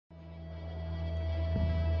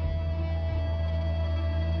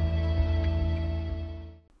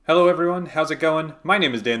Hello everyone, how's it going? My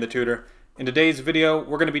name is Dan the Tutor. In today's video,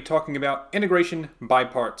 we're going to be talking about integration by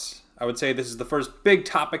parts. I would say this is the first big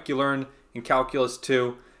topic you learn in Calculus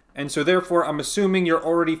 2, and so therefore I'm assuming you're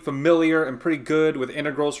already familiar and pretty good with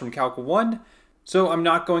integrals from Calc 1, so I'm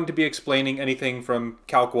not going to be explaining anything from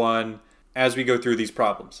Calc 1 as we go through these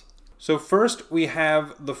problems. So first we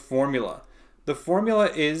have the formula. The formula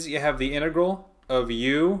is you have the integral of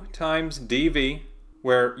u times dv,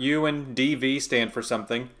 where u and dv stand for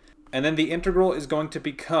something, and then the integral is going to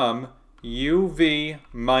become uv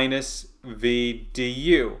minus v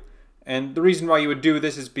du. And the reason why you would do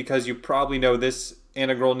this is because you probably know this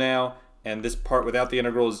integral now, and this part without the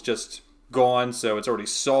integral is just gone, so it's already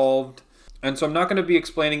solved. And so I'm not going to be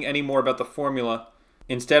explaining any more about the formula.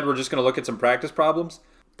 Instead, we're just going to look at some practice problems.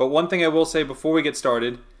 But one thing I will say before we get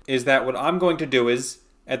started is that what I'm going to do is,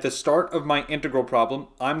 at the start of my integral problem,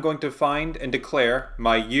 I'm going to find and declare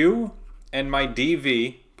my u and my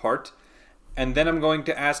dv part, and then I'm going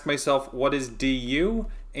to ask myself what is du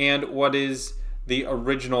and what is the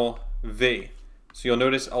original v. So you'll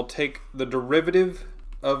notice I'll take the derivative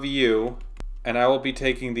of u and I will be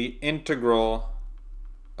taking the integral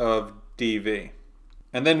of dv.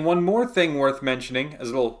 And then one more thing worth mentioning as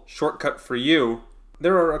a little shortcut for you,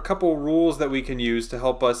 there are a couple rules that we can use to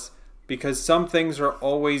help us, because some things are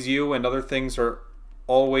always u and other things are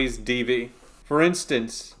always dv. For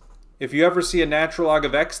instance, if you ever see a natural log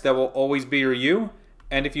of x, that will always be your u,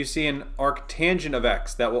 and if you see an arctangent of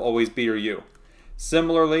x, that will always be your u.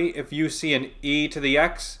 Similarly, if you see an e to the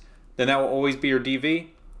x, then that will always be your dv,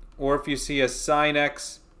 or if you see a sine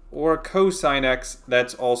x or a cosine x,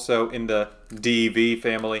 that's also in the dv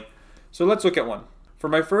family. So let's look at one. For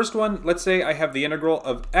my first one, let's say I have the integral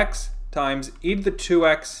of x times e to the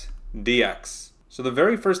 2x dx. So the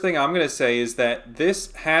very first thing I'm going to say is that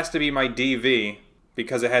this has to be my dv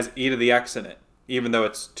because it has e to the x in it, even though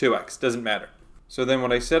it's 2x, doesn't matter. So then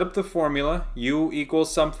when I set up the formula, u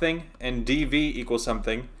equals something and dv equals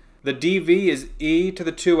something, the dv is e to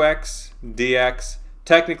the 2x dx.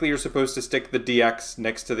 Technically you're supposed to stick the dx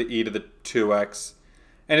next to the e to the 2x.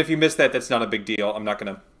 And if you miss that, that's not a big deal. I'm not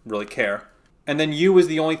going to really care. And then u is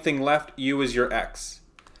the only thing left. U is your x.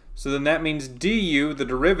 So then that means du, the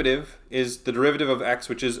derivative, is the derivative of x,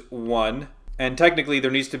 which is 1. And technically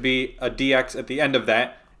there needs to be a dx at the end of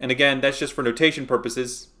that. And again, that's just for notation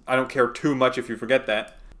purposes. I don't care too much if you forget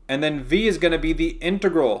that. And then v is going to be the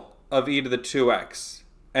integral of e to the 2x.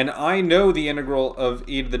 And I know the integral of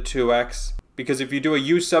e to the 2x because if you do a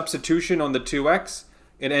u substitution on the 2x,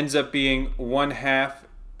 it ends up being 1/2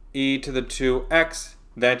 e to the 2x.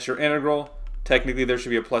 That's your integral. Technically there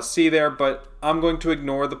should be a plus c there, but I'm going to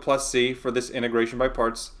ignore the plus c for this integration by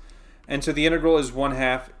parts. And so the integral is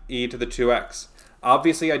 1/2 e to the 2x.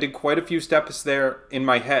 Obviously I did quite a few steps there in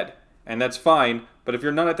my head, and that's fine, but if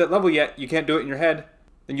you're not at that level yet, you can't do it in your head,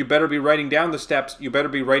 then you better be writing down the steps, you better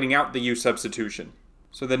be writing out the u substitution.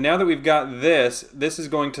 So then now that we've got this is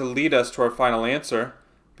going to lead us to our final answer,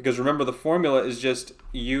 because remember the formula is just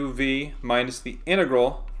uv minus the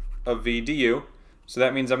integral of v du. So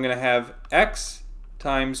that means I'm going to have x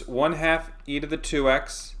times 1/2 e to the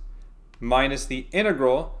 2x minus the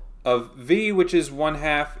integral of v, which is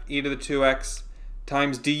 1/2 e to the 2x,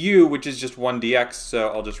 times du, which is just 1 dx, so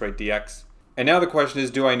I'll just write dx. And now the question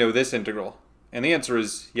is, do I know this integral? And the answer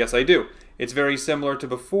is, yes I do. It's very similar to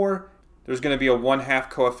before. There's going to be a 1/2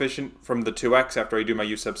 coefficient from the 2x after I do my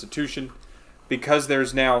u substitution. Because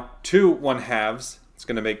there's now two 1/2s, it's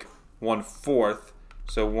going to make 1/4,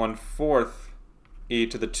 so 1/4 e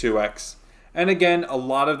to the 2x. And again, a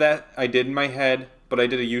lot of that I did in my head, but I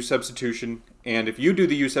did a u substitution, and if you do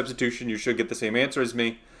the u substitution, you should get the same answer as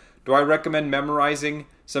me. Do I recommend memorizing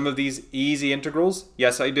some of these easy integrals?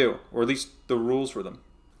 Yes, I do, or at least the rules for them.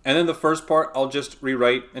 And then the first part, I'll just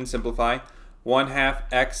rewrite and simplify. 1/2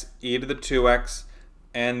 x e to the 2x,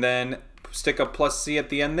 and then stick a plus c at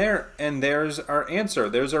the end there, and there's our answer.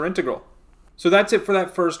 There's our integral. So that's it for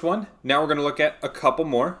that first one. Now we're going to look at a couple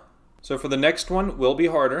more. So for the next one, will be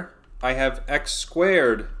harder. I have x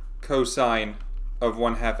squared cosine of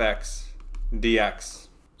 1/2 x dx.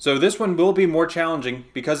 So this one will be more challenging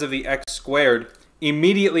because of the x squared.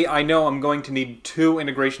 Immediately I know I'm going to need two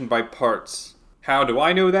integration by parts. How do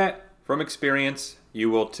I know that? From experience. You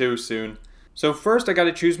will too soon. So first I got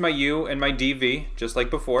to choose my u and my dv, just like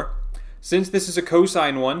before. Since this is a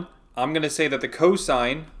cosine one, I'm going to say that the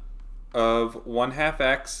cosine of 1/2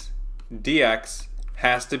 x dx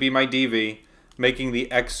has to be my dv, making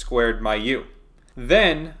the x squared my u.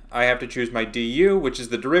 Then I have to choose my du, which is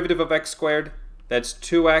the derivative of x squared. That's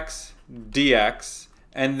 2x dx.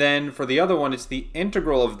 And then for the other one, it's the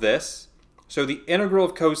integral of this. So the integral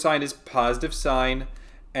of cosine is positive sine,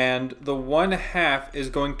 and the 1/2 is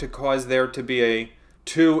going to cause there to be a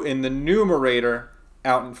 2 in the numerator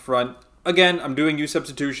out in front. Again, I'm doing U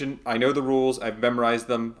substitution. I know the rules. I've memorized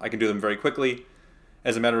them. I can do them very quickly.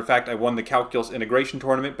 As a matter of fact, I won the calculus integration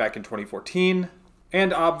tournament back in 2014.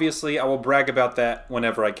 And obviously, I will brag about that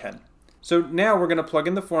whenever I can. So now we're going to plug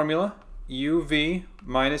in the formula. uv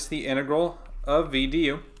minus the integral of v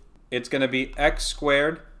du. It's going to be x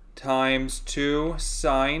squared times 2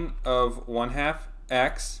 sine of 1/2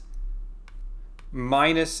 x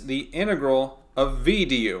minus the integral of v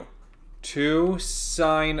du. 2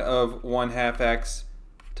 sine of 1/2 x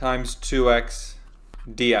times 2x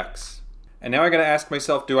dx. And now I got to ask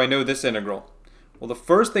myself, do I know this integral? Well, the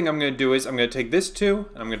first thing I'm going to do is I'm going to take this 2,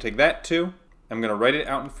 and I'm going to take that 2. I'm going to write it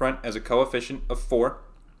out in front as a coefficient of 4.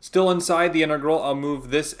 Still inside the integral, I'll move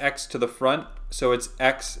this x to the front, so it's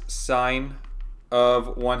x sine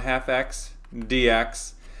of 1/2 x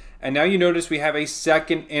dx. And now you notice we have a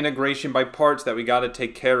second integration by parts that we got to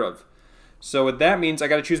take care of. So what that means, I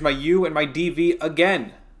got to choose my u and my dv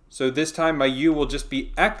again. So this time my u will just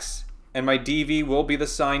be x, and my dv will be the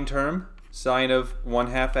sine term, sine of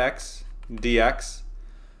 1/2 x dx,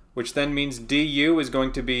 which then means du is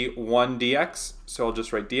going to be 1 dx, so I'll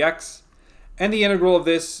just write dx. And the integral of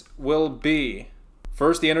this will be,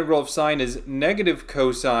 first the integral of sine is negative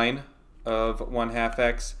cosine of 1/2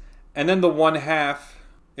 x, and then the 1/2,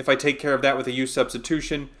 if I take care of that with a u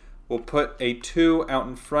substitution, we'll put a 2 out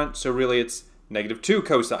in front, so really it's negative 2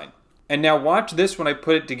 cosine. And now watch this when I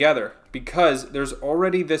put it together, because there's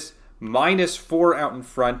already this minus 4 out in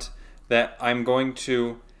front that I'm going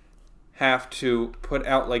to have to put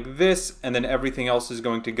out like this, and then everything else is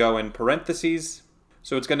going to go in parentheses.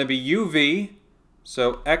 So it's going to be uv,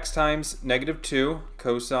 so x times negative 2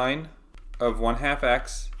 cosine of 1/2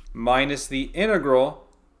 x minus the integral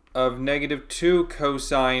of negative 2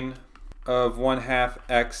 cosine of 1/2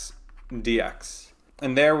 x dx.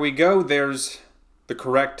 And there we go. There's the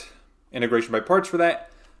correct integration by parts for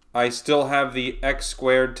that. I still have the x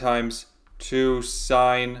squared times 2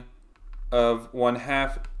 sine of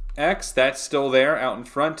 1/2 x. That's still there out in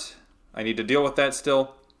front. I need to deal with that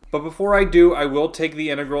still. But before I do, I will take the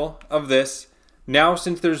integral of this. Now,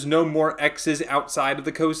 since there's no more x's outside of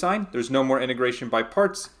the cosine, there's no more integration by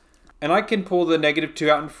parts, and I can pull the negative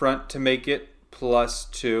 2 out in front to make it plus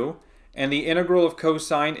 2. And the integral of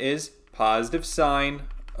cosine is positive sine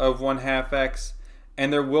of 1/2 x,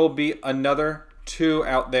 and there will be another 2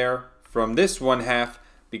 out there from this 1/2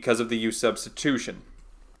 because of the u substitution.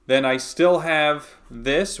 Then I still have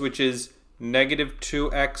this, which is negative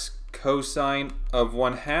 2x cosine of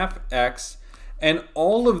 1/2 x, and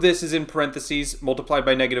all of this is in parentheses multiplied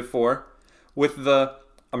by negative 4 with the,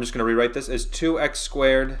 I'm just going to rewrite this as 2x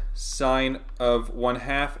squared sine of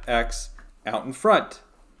 1/2 x out in front.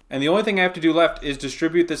 And the only thing I have to do left is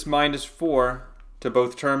distribute this minus 4 to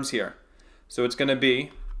both terms here. So it's going to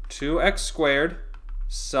be 2x squared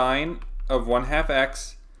sine of 1/2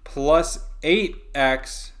 x plus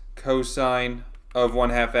 8x cosine of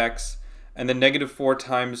 1/2 x, and then negative 4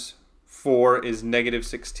 times 4 is negative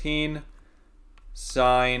 16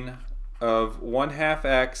 sine of 1/2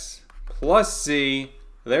 x plus c.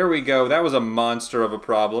 There we go. That was a monster of a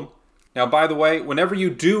problem. Now, by the way, whenever you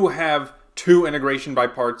do have 2 integration by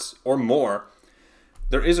parts or more,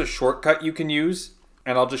 there is a shortcut you can use,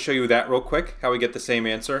 and I'll just show you that real quick, how we get the same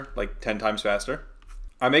answer, like 10 times faster.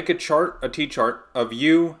 I make a chart, a t-chart, of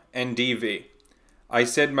u and dv. I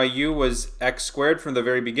said my u was x squared from the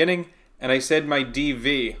very beginning, and I said my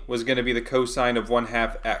dv was going to be the cosine of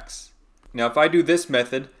 1/2 x. Now if I do this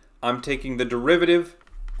method, I'm taking the derivative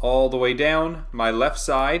all the way down my left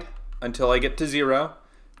side until I get to 0.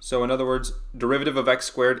 So in other words, derivative of x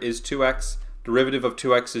squared is 2x, derivative of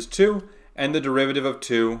 2x is 2, and the derivative of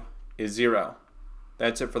 2 is 0.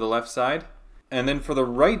 That's it for the left side. And then for the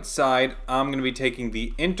right side, I'm going to be taking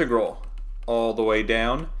the integral all the way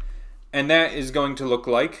down, and that is going to look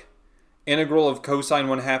like integral of cosine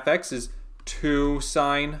 1/2 x is 2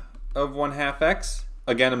 sine of 1/2 x.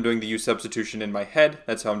 Again, I'm doing the u substitution in my head.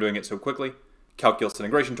 That's how I'm doing it so quickly. Calculus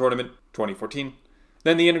integration tournament, 2014.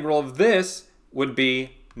 Then the integral of this would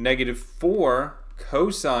be negative 4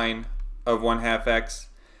 cosine of 1/2 x.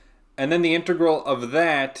 And then the integral of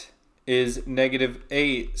that is negative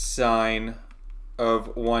 8 sine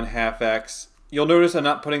of 1/2 x. You'll notice I'm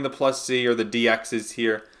not putting the plus c or the dx's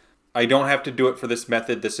here. I don't have to do it for this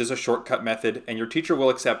method. This is a shortcut method, and your teacher will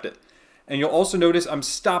accept it. And you'll also notice I'm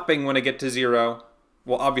stopping when I get to 0.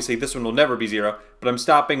 Well, obviously this one will never be 0, but I'm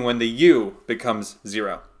stopping when the u becomes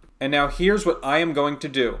 0. And now here's what I am going to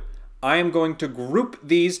do. I am going to group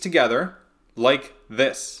these together like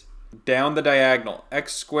this. Down the diagonal,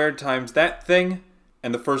 x squared times that thing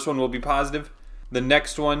and the first one will be positive. The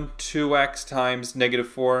next one, 2x times negative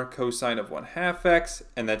 4 cosine of 1/2 x,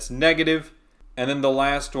 and that's negative. And then the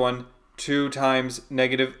last one, 2 times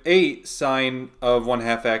negative 8 sine of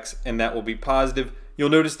 1/2 x, and that will be positive. You'll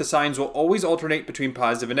notice the signs will always alternate between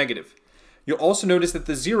positive and negative. You'll also notice that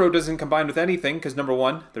the 0 doesn't combine with anything because number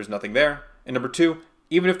 1, there's nothing there. And number 2,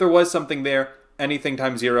 even if there was something there, anything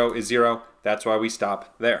times 0 is 0. That's why we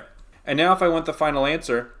stop there. And now if I want the final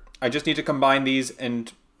answer, I just need to combine these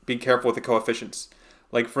and be careful with the coefficients.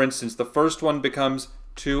 Like for instance, the first one becomes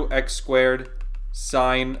 2x squared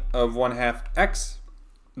sine of 1/2 x.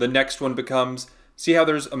 The next one becomes, see how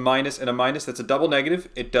there's a minus and a minus? That's a double negative.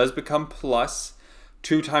 It does become plus.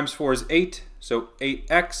 2 times 4 is 8, so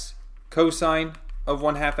 8x cosine of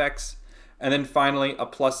 1/2 x. And then finally, a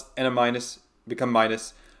plus and a minus become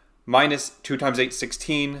minus. Minus 2 times 8,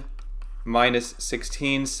 16. Minus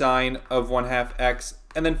 16 sine of 1/2 x.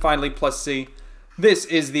 And then finally, plus c. This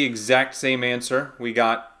is the exact same answer we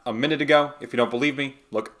got a minute ago. If you don't believe me,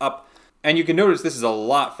 look up. And you can notice this is a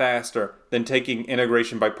lot faster than taking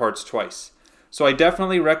integration by parts twice. So I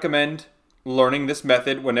definitely recommend learning this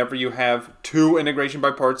method whenever you have 2 integration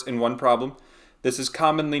by parts in one problem. This is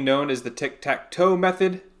commonly known as the tic-tac-toe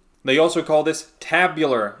method. They also call this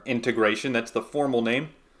tabular integration. That's the formal name.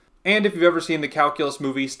 And if you've ever seen the calculus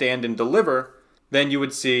movie Stand and Deliver, then you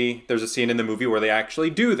would see there's a scene in the movie where they actually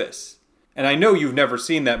do this. And I know you've never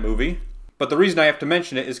seen that movie, but the reason I have to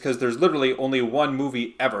mention it is because there's literally only one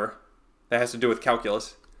movie ever that has to do with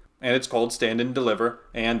calculus, and it's called Stand and Deliver,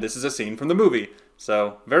 and this is a scene from the movie.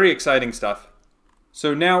 So, very exciting stuff.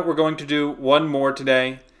 So now we're going to do one more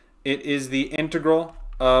today. It is the integral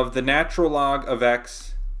of the natural log of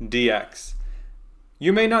x dx.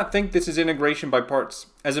 You may not think this is integration by parts.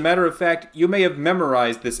 As a matter of fact, you may have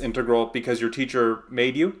memorized this integral because your teacher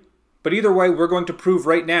made you. But either way, we're going to prove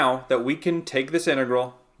right now that we can take this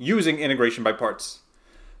integral using integration by parts.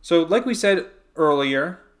 So like we said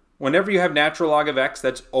earlier, whenever you have natural log of x,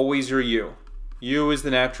 that's always your u. U is the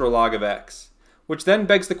natural log of x. Which then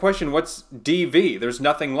begs the question, what's dv? There's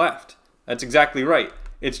nothing left. That's exactly right.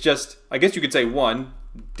 It's just, I guess you could say 1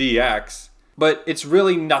 dx, but it's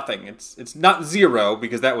really nothing. It's not 0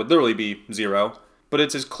 because that would literally be 0, but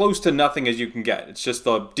it's as close to nothing as you can get. It's just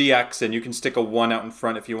the dx, and you can stick a 1 out in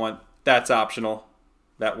front if you want. That's optional,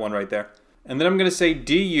 that 1 right there. And then I'm going to say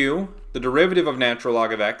du, the derivative of natural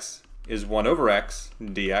log of x, is 1 over x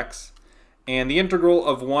dx. And the integral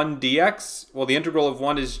of 1 dx, well, the integral of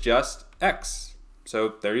 1 is just x.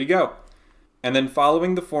 So there you go. And then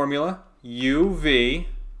following the formula, uv,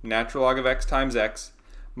 natural log of x times x,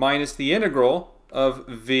 minus the integral of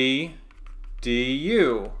v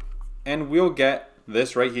du. And we'll get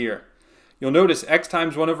this right here. You'll notice x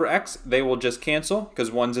times 1 over x, they will just cancel because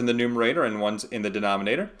 1's in the numerator and 1's in the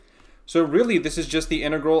denominator. So really, this is just the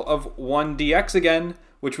integral of 1 dx again,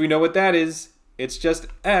 which we know what that is. It's just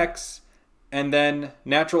x, and then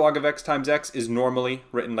natural log of x times x is normally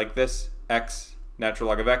written like this. X, natural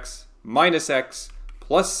log of x, minus x,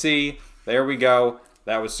 plus c. There we go.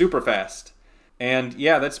 That was super fast. And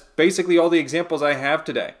yeah, that's basically all the examples I have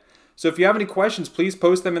today. So if you have any questions, please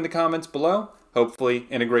post them in the comments below. Hopefully,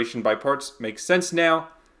 integration by parts makes sense now.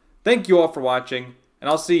 Thank you all for watching, and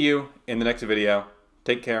I'll see you in the next video.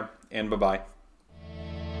 Take care, and bye-bye.